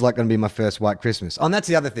 so this was like going to be my first white Christmas. Oh, and that's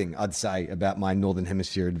the other thing I'd say about my Northern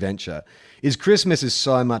Hemisphere adventure, is Christmas is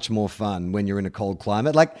so much more fun when you're in a cold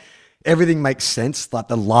climate. Like, everything makes sense, like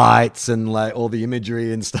the lights and like all the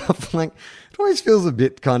imagery and stuff. Like, it always feels a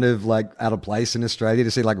bit kind of like out of place in Australia to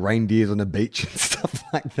see like reindeers on a beach and stuff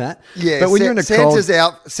like that. Yeah, but when you're in a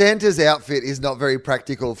Santa's outfit is not very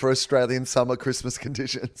practical for Australian summer Christmas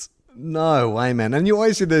conditions. No way, man. And you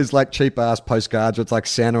always see those like cheap ass postcards where it's like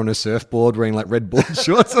Santa on a surfboard wearing like Red Bull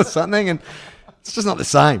shorts or something. And it's just not the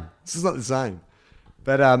same. It's just not the same.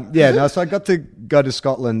 But so I got to go to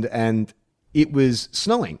Scotland and it was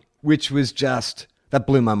snowing, which was just, that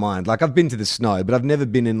blew my mind. Like, I've been to the snow, but I've never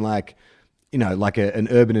been in like, you know, like an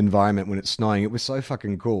urban environment when it's snowing. It was so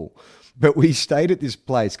fucking cool. But we stayed at this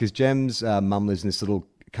place because Jem's mum lives in this little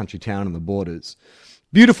country town on the borders.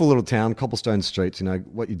 Beautiful little town, cobblestone streets, you know,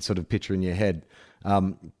 what you'd sort of picture in your head.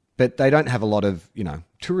 But they don't have a lot of, you know,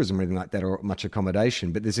 tourism or anything like that or much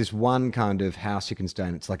accommodation. But there's this one kind of house you can stay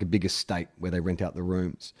in. It's like a big estate where they rent out the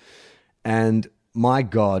rooms. And my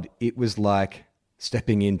God, it was like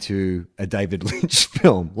stepping into a David Lynch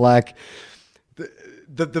film. Like,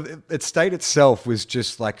 the estate itself was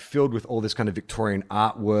just like filled with all this kind of Victorian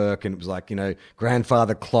artwork. And it was like, you know,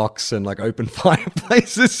 grandfather clocks and like open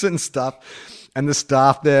fireplaces and stuff. And the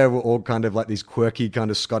staff there were all kind of like these quirky kind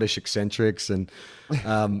of Scottish eccentrics, and we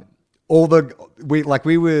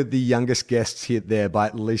were the youngest guests here there by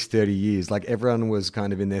at least 30 years. Like, everyone was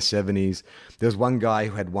kind of in their 70s. There was one guy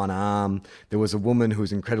who had one arm. There was a woman who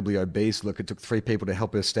was incredibly obese. Look, it took 3 people to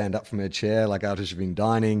help her stand up from her chair, like after she'd been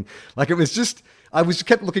dining. Like, it was just, I was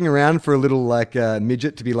kept looking around for a little like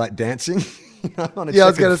midget to be like dancing. On a I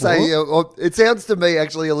was going to floor. say, it sounds to me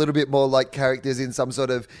actually a little bit more like characters in some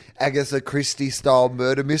sort of Agatha Christie style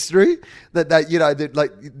murder mystery. That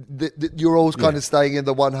you're all kind of staying in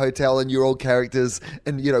the one hotel and you're all characters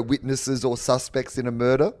and, you know, witnesses or suspects in a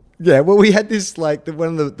murder. Yeah, well, we had this like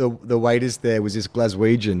one of the waiters there was this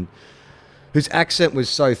Glaswegian whose accent was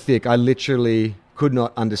so thick I literally could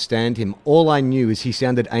not understand him. All I knew is he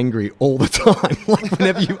sounded angry all the time. Like,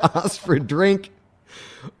 whenever you asked for a drink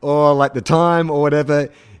or like the time or whatever,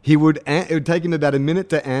 it would take him about a minute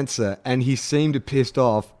to answer, and he seemed pissed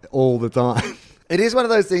off all the time. It is one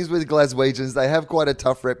of those things with Glaswegians. They have quite a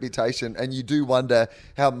tough reputation, and you do wonder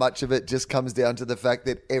how much of it just comes down to the fact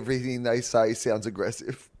that everything they say sounds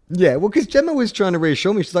aggressive. Yeah, well, because Gemma was trying to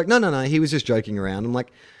reassure me. She's like, no, he was just joking around. I'm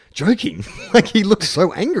like, joking? Like, he looked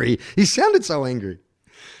so angry. He sounded so angry.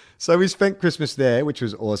 So we spent Christmas there, which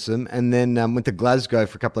was awesome, and then went to Glasgow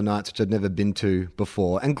for a couple of nights, which I'd never been to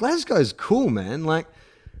before. And Glasgow's cool, man. Like,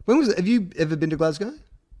 when was it? Have you ever been to Glasgow?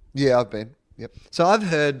 Yeah, I've been. Yep. So I've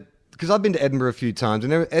heard, because I've been to Edinburgh a few times,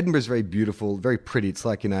 and Edinburgh's very beautiful, very pretty. It's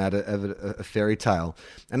like, you know, a fairy tale.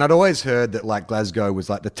 And I'd always heard that like Glasgow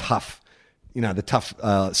was like the tough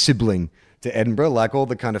sibling to Edinburgh, like all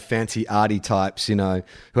the kind of fancy arty types, you know,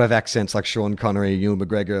 who have accents like Sean Connery, Ewan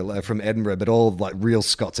McGregor from Edinburgh, but all like real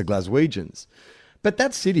Scots are Glaswegians. But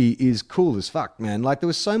that city is cool as fuck, man. Like, there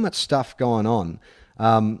was so much stuff going on.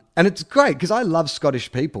 And it's great because I love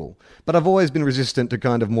Scottish people, but I've always been resistant to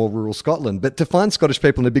kind of more rural Scotland. But to find Scottish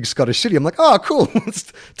people in a big Scottish city, I'm like, oh, cool.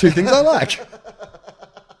 It's 2 things I like.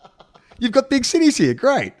 You've got big cities here.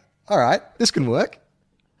 Great. All right. This can work.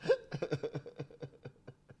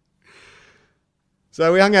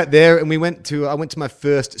 So we hung out there, and I went to my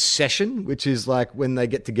first session, which is like when they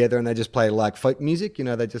get together and they just play like folk music. You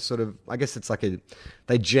know, they just sort of, I guess it's like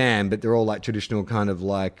they jam, but they're all like traditional kind of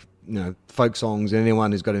like, you know, folk songs, and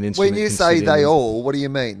anyone who's got an instrument. When you say they all, what do you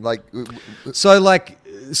mean? Like, so like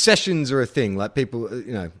sessions are a thing. Like, people,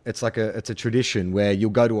 you know, it's a tradition where you'll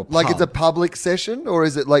go to a pub. Like, it's a public session, or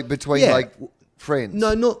is it like between like friends?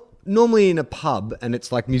 No, not normally in a pub, and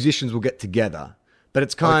it's like musicians will get together. But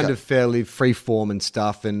it's kind of fairly free form and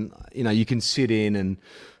stuff, and, you know, you can sit in, and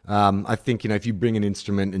I think, you know, if you bring an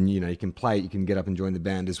instrument and, you know, you can play it, you can get up and join the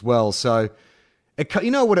band as well. So,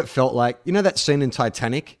 you know what it felt like? You know that scene in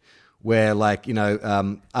Titanic where, like, you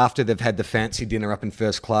know, after they've had the fancy dinner up in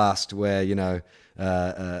first class, where, you know,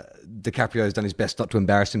 DiCaprio's done his best not to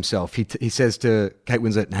embarrass himself. He says to Kate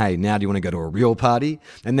Winslet, hey, now do you want to go to a real party?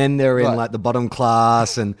 And then they're in like the bottom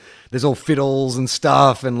class, and there's all fiddles and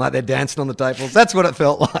stuff, and like they're dancing on the tables. That's what it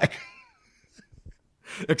felt like.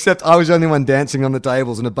 Except I was the only one dancing on the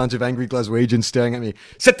tables and a bunch of angry Glaswegians staring at me.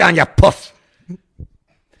 Sit down, you puff!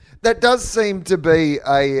 That does seem to be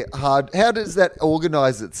a hard. How does that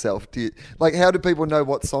organise itself? How do people know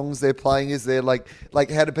what songs they're playing? Is there like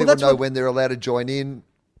how do people know when they're allowed to join in?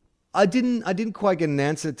 I didn't quite get an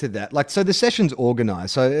answer to that. Like, so the session's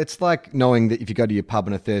organised. So it's like knowing that if you go to your pub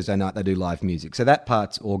on a Thursday night, they do live music. So that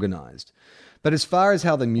part's organised. But as far as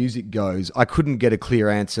how the music goes, I couldn't get a clear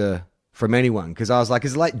answer from anyone because I was like,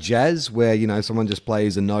 is it like jazz where, you know, someone just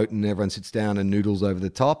plays a note and everyone sits down and noodles over the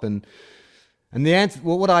top? And the answer,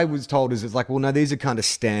 well, what I was told is it's like, well, no, these are kind of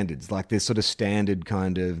standards. Like there's sort of standard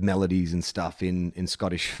kind of melodies and stuff in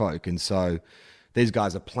Scottish folk. And so these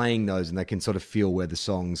guys are playing those and they can sort of feel where the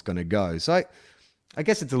song's going to go. So I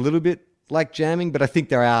guess it's a little bit like jamming, but I think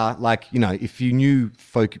there are like, you know, if you knew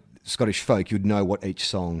Scottish folk, you'd know what each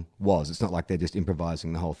song was. It's not like they're just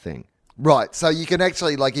improvising the whole thing. Right. So you can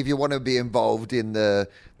actually, like, if you want to be involved in the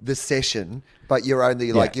session, but you're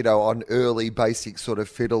only like, you know, on early basic sort of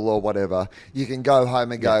fiddle or whatever, you can go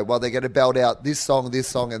home and go, well, they're going to belt out this song,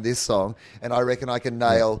 and this song, and I reckon I can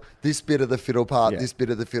nail this bit of the fiddle part, this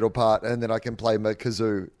bit of the fiddle part, and then I can play my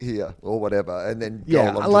kazoo here or whatever, and then go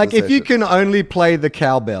along to like the if you session. can only play the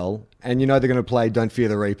cowbell and you know they're going to play Don't Fear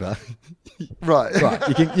the Reaper, Right.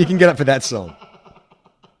 you can get up for that song.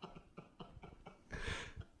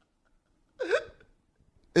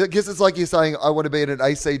 I guess it's like you're saying, I want to be in an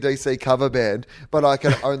AC/DC cover band, but I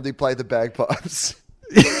can only play the bagpipes.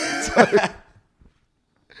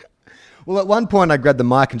 Well, at one point I grabbed the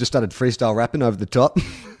mic and just started freestyle rapping over the top.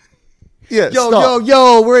 Yeah,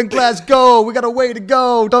 Yo, we're in Glasgow. We got a way to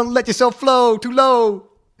go. Don't let yourself flow too low.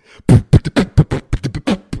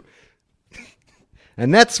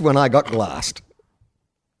 And that's when I got glassed.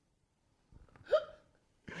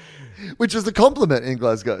 Which was a compliment in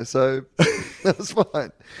Glasgow, so that was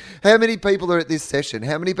fine. How many people are at this session?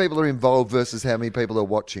 How many people are involved versus how many people are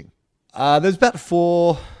watching? There's about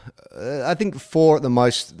four, I think four at the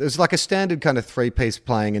most. There's like a standard kind of three-piece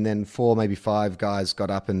playing, and then four, maybe five guys got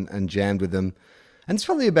up and jammed with them. And it's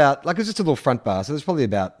probably about, like, it was just a little front bar, so there's probably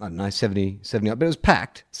about, I don't know, 70 odd, but it was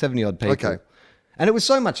packed, 70 odd people. Okay. And it was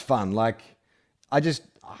so much fun. Like, I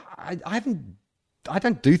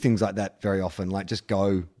don't do things like that very often, like just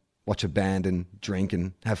go watch a band and drink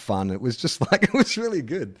and have fun. It was just like, it was really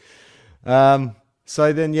good.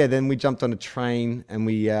 So then we jumped on a train and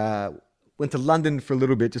we went to London for a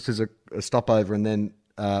little bit just as a stopover, and then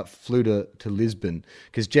flew to Lisbon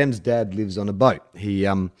because Jem's dad lives on a boat. He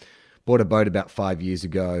bought a boat about 5 years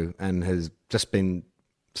ago and has just been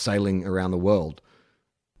sailing around the world.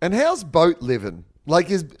 And how's boat living?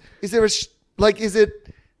 Like, is there is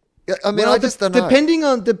it? I mean, Well, I just don't know.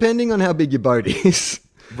 Depending on how big your boat is.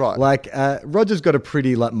 Right. Like, Roger's got a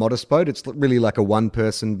pretty like modest boat. It's really like a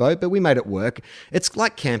one-person boat, but we made it work. It's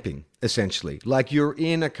like camping, essentially. Like, you're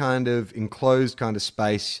in a kind of enclosed kind of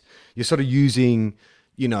space. You're sort of using,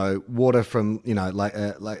 you know, water from, you know, like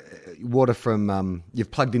water from,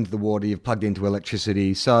 you've plugged into the water, you've plugged into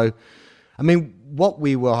electricity. So, I mean, what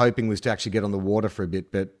we were hoping was to actually get on the water for a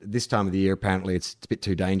bit, but this time of the year, apparently it's a bit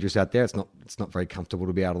too dangerous out there. It's not very comfortable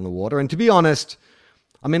to be out on the water. And to be honest,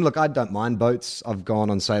 I mean, look, I don't mind boats. I've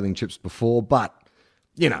gone on sailing trips before, but,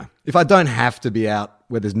 you know, if I don't have to be out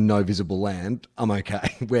where there's no visible land, I'm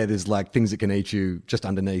okay. Where there's like things that can eat you just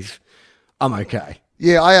underneath, I'm okay.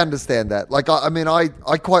 Yeah, I understand that. Like, I mean, I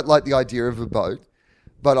quite like the idea of a boat,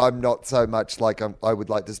 but I'm not so much like I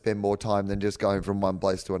would like to spend more time than just going from one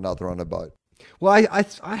place to another on a boat. Well,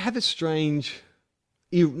 I have a strange,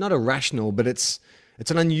 not irrational, but it's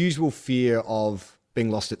an unusual fear of being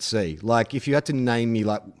lost at sea. Like, if you had to name me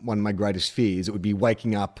like one of my greatest fears, it would be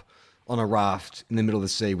waking up on a raft in the middle of the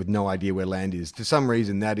sea with no idea where land is. For some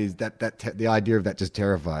reason, the idea of that just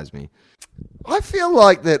terrifies me. I feel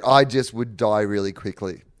like that I just would die really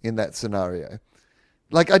quickly in that scenario.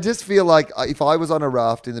 Like, I just feel like if I was on a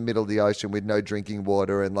raft in the middle of the ocean with no drinking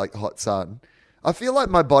water and like hot sun, I feel like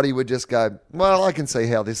my body would just go, well, I can see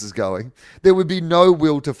how this is going. There would be no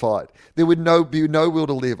will to fight. There would be no will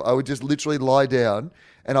to live. I would just literally lie down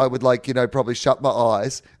and I would, like, you know, probably shut my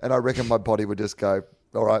eyes, and I reckon my body would just go,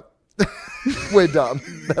 all right, we're done.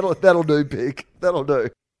 That'll do, pig. That'll do.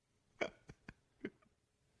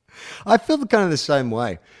 I feel kind of the same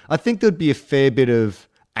way. I think there'd be a fair bit of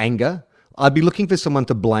anger. I'd be looking for someone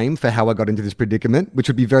to blame for how I got into this predicament, which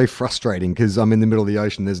would be very frustrating because I'm in the middle of the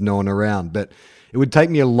ocean, there's no one around. But it would take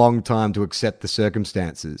me a long time to accept the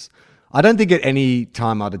circumstances. I don't think at any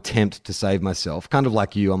time I'd attempt to save myself. Kind of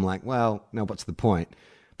like you, I'm like, well, now what's the point?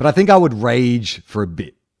 But I think I would rage for a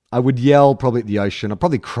bit. I would yell probably at the ocean. I'd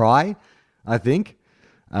probably cry, I think.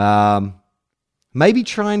 Maybe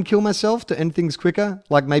try and kill myself to end things quicker.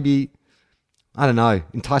 Like maybe, I don't know,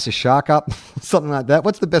 entice a shark up, something like that.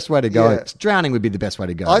 What's the best way to go? Yeah. Drowning would be the best way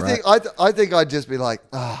to go. I right? think I'd just be like,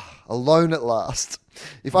 alone at last.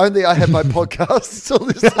 If only I had my podcasts to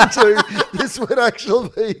listen to, this would actually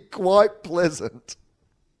be quite pleasant.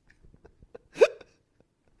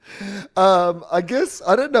 I guess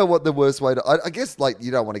I don't know what the worst way to. I guess like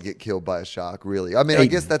you don't want to get killed by a shark, really. I mean, I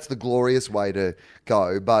guess that's the glorious way to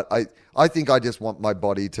go. But I think I just want my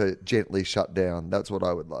body to gently shut down. That's what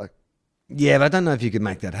I would like. Yeah, but I don't know if you could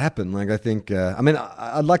make that happen. Like, I think,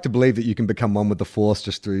 I'd like to believe that you can become one with the Force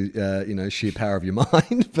just through, sheer power of your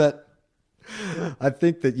mind. But I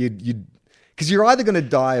think that you'd, because you're either going to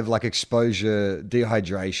die of like exposure,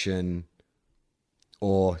 dehydration,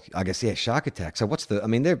 or I guess, shark attack. So there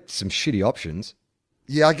are some shitty options.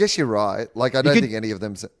 Yeah, I guess you're right. Like, I don't think any of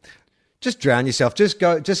them. Just drown yourself. Just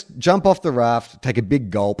jump off the raft, take a big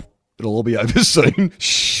gulp. It'll all be over soon.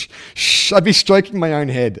 Shh. I'd be stroking my own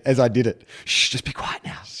head as I did it. Shh, just be quiet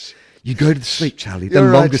now. You go to sleep, Charlie. The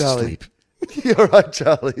longest sleep. You're right,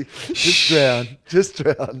 Charlie. Just drown. Just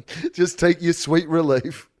drown. Just take your sweet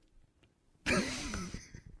relief.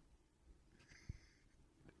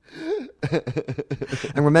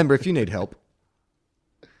 And remember, if you need help.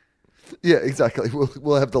 Yeah, exactly.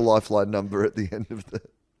 We'll have the lifeline number at the end of the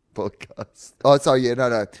podcast. Oh, sorry. Yeah,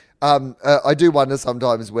 no. I do wonder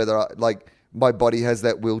sometimes whether my body has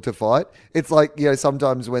that will to fight. It's like,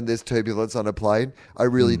 sometimes when there's turbulence on a plane, I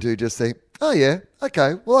really do just think, oh yeah,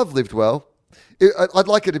 okay, well, I've lived well. I'd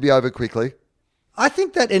like it to be over quickly. I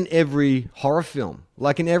think that in every horror film,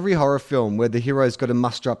 where the hero's got to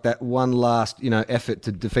muster up that one last, effort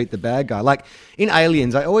to defeat the bad guy. Like in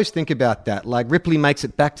Aliens, I always think about that. Like Ripley makes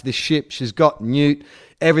it back to the ship. She's got Newt.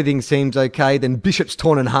 Everything seems okay. Then Bishop's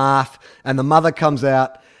torn in half and the mother comes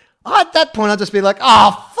out. At that point, I'd just be like,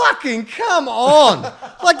 oh, fucking come on.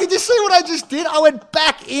 Like, did you see what I just did? I went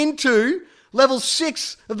back into level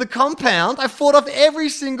 6 of the compound. I fought off every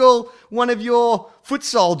single one of your foot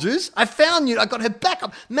soldiers. I found you. I got her back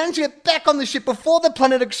up, managed to get back on the ship before the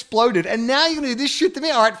planet exploded. And now you're going to do this shit to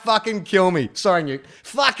me? All right, fucking kill me. Sorry, Newt.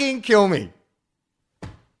 Fucking kill me.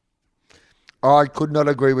 I could not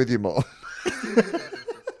agree with you more.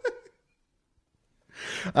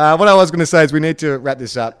 What I was going to say is we need to wrap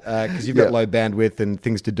this up because you've got low bandwidth and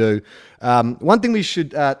things to do. One thing we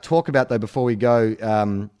should talk about, though, before we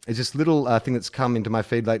go is this little thing that's come into my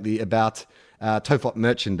feed lately about Tofop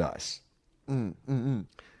merchandise.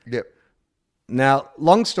 Yep. Now,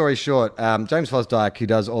 long story short, James Fosdyke, who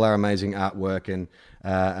does all our amazing artwork and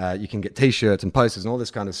you can get T-shirts and posters and all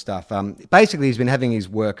this kind of stuff, basically he's been having his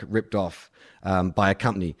work ripped off by a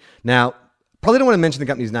company. Now, probably don't want to mention the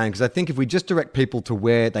company's name because I think if we just direct people to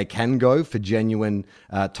where they can go for genuine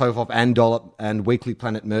Tofop and Dollop and Weekly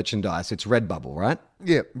Planet merchandise, it's Redbubble, right?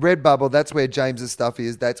 Yeah, Redbubble, that's where James's stuff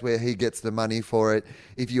is. That's where he gets the money for it.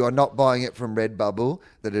 If you are not buying it from Redbubble,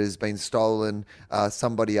 that it has been stolen,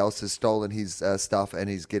 somebody else has stolen his stuff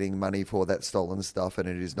and he's getting money for that stolen stuff and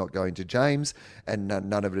it is not going to James and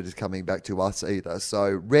none of it is coming back to us either.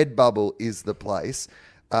 So Redbubble is the place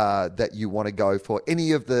that you want to go for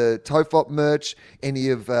any of the Tofop merch, any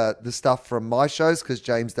of the stuff from my shows, because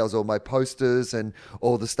James does all my posters and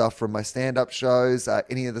all the stuff from my stand-up shows,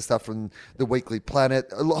 any of the stuff from the Weekly Planet.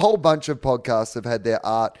 A whole bunch of podcasts have had their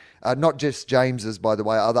art, not just James's, by the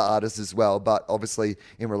way, other artists as well, but obviously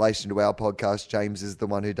in relation to our podcast, James is the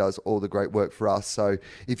one who does all the great work for us. So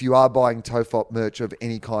if you are buying Tofop merch of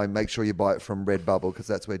any kind, make sure you buy it from Redbubble because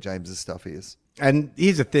that's where James's stuff is. And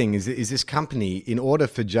here's the thing, is this company, in order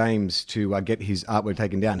for James to get his artwork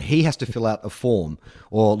taken down, he has to fill out a form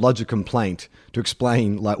or lodge a complaint to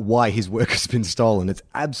explain like why his work has been stolen. It's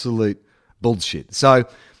absolute bullshit. So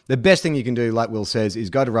the best thing you can do, like Will says, is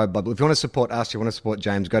go to Redbubble. If you want to support us, you want to support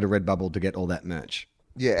James, go to Redbubble to get all that merch.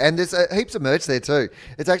 Yeah, and there's heaps of merch there too.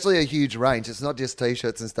 It's actually a huge range. It's not just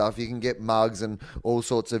T-shirts and stuff. You can get mugs and all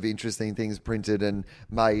sorts of interesting things printed and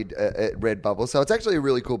made at Redbubble. So it's actually a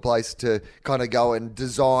really cool place to kind of go and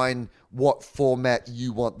design what format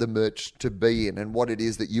you want the merch to be in and what it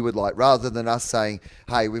is that you would like, rather than us saying,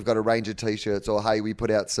 hey, we've got a range of T-shirts or hey, we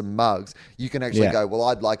put out some mugs. You can actually go, well,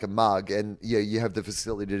 I'd like a mug, and you have the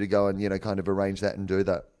facility to go and kind of arrange that and do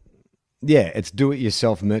that. Yeah, it's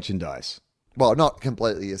do-it-yourself merchandise. Well, not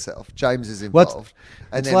completely yourself. James is involved.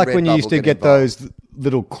 It's like when you used to get those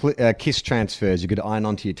little Kiss transfers you could iron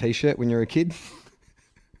onto your T-shirt when you were a kid.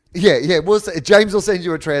 Yeah. James will send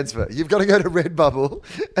you a transfer. You've got to go to Redbubble,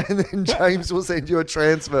 and then James will send you a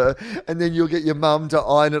transfer, and then you'll get your mum to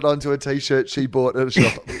iron it onto a T-shirt she bought at a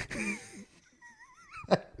shop.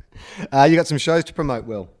 You got some shows to promote,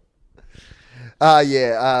 Will?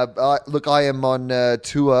 Look, I am on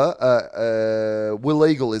tour. Will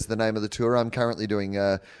Eagle is the name of the tour. I'm currently doing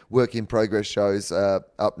work in progress shows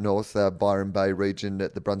up north, Byron Bay region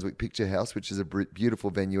at the Brunswick Picture House, which is a beautiful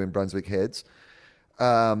venue in Brunswick Heads.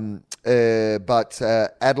 But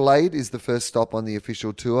Adelaide is the first stop on the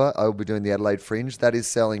official tour. I will be doing the Adelaide Fringe. That is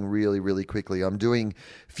selling really, really quickly. I'm doing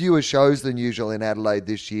fewer shows than usual in Adelaide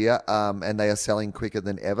this year, and they are selling quicker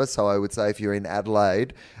than ever. So I would say if you're in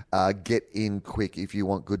Adelaide, get in quick if you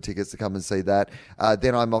want good tickets to come and see that.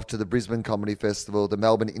 Then I'm off to the Brisbane Comedy Festival, the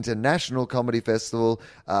Melbourne International Comedy Festival.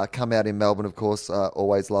 Come out in Melbourne, of course.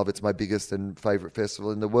 Always love. It's my biggest and favourite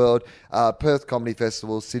festival in the world. Perth Comedy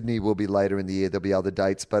Festival. Sydney will be later in the year. There'll be other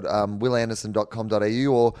dates, but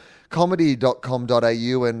willanderson.com.au or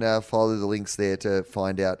comedy.com.au and follow the links there to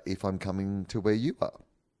find out if I'm coming to where you are.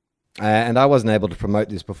 And I wasn't able to promote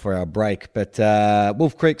this before our break, but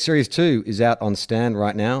Wolf Creek Series 2 is out on Stan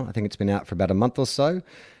right now. I think it's been out for about a month or so.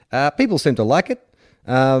 People seem to like it.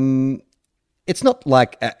 It's not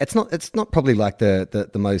like it's not probably like the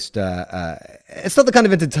most. It's not the kind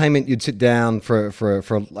of entertainment you'd sit down for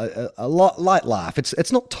a light laugh.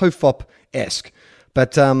 It's not Tofop-esque,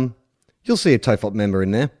 but you'll see a Tofop member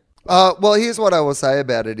in there. Well, here's what I will say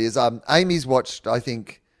about it is Amy's watched, I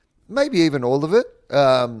think, maybe even all of it.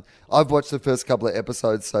 I've watched the first couple of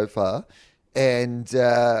episodes so far, and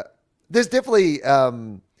there's definitely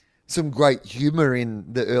some great humour in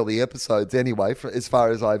the early episodes anyway, as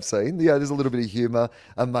far as I've seen. There's a little bit of humour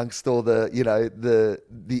amongst all the,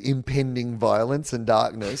 the impending violence and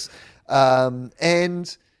darkness.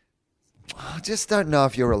 And I just don't know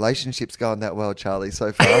if your relationship's going that well, Charlie,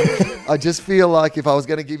 so far. I just feel like if I was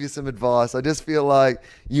going to give you some advice, I just feel like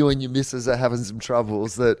you and your missus are having some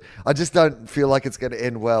troubles that I just don't feel like it's going to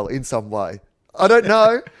end well in some way. I don't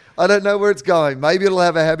know. I don't know where it's going. Maybe it'll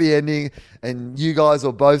have a happy ending and you guys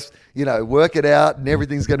will both, work it out and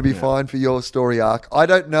everything's going to be fine for your story arc. I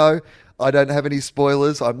don't know. I don't have any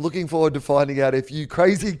spoilers. I'm looking forward to finding out if you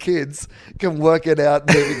crazy kids can work it out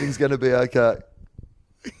and everything's going to be okay.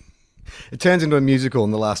 It turns into a musical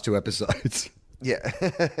in the last 2 episodes. Yeah.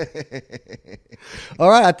 All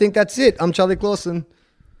right, I think that's it. I'm Charlie Clausen.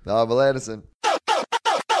 I'm Will Anderson.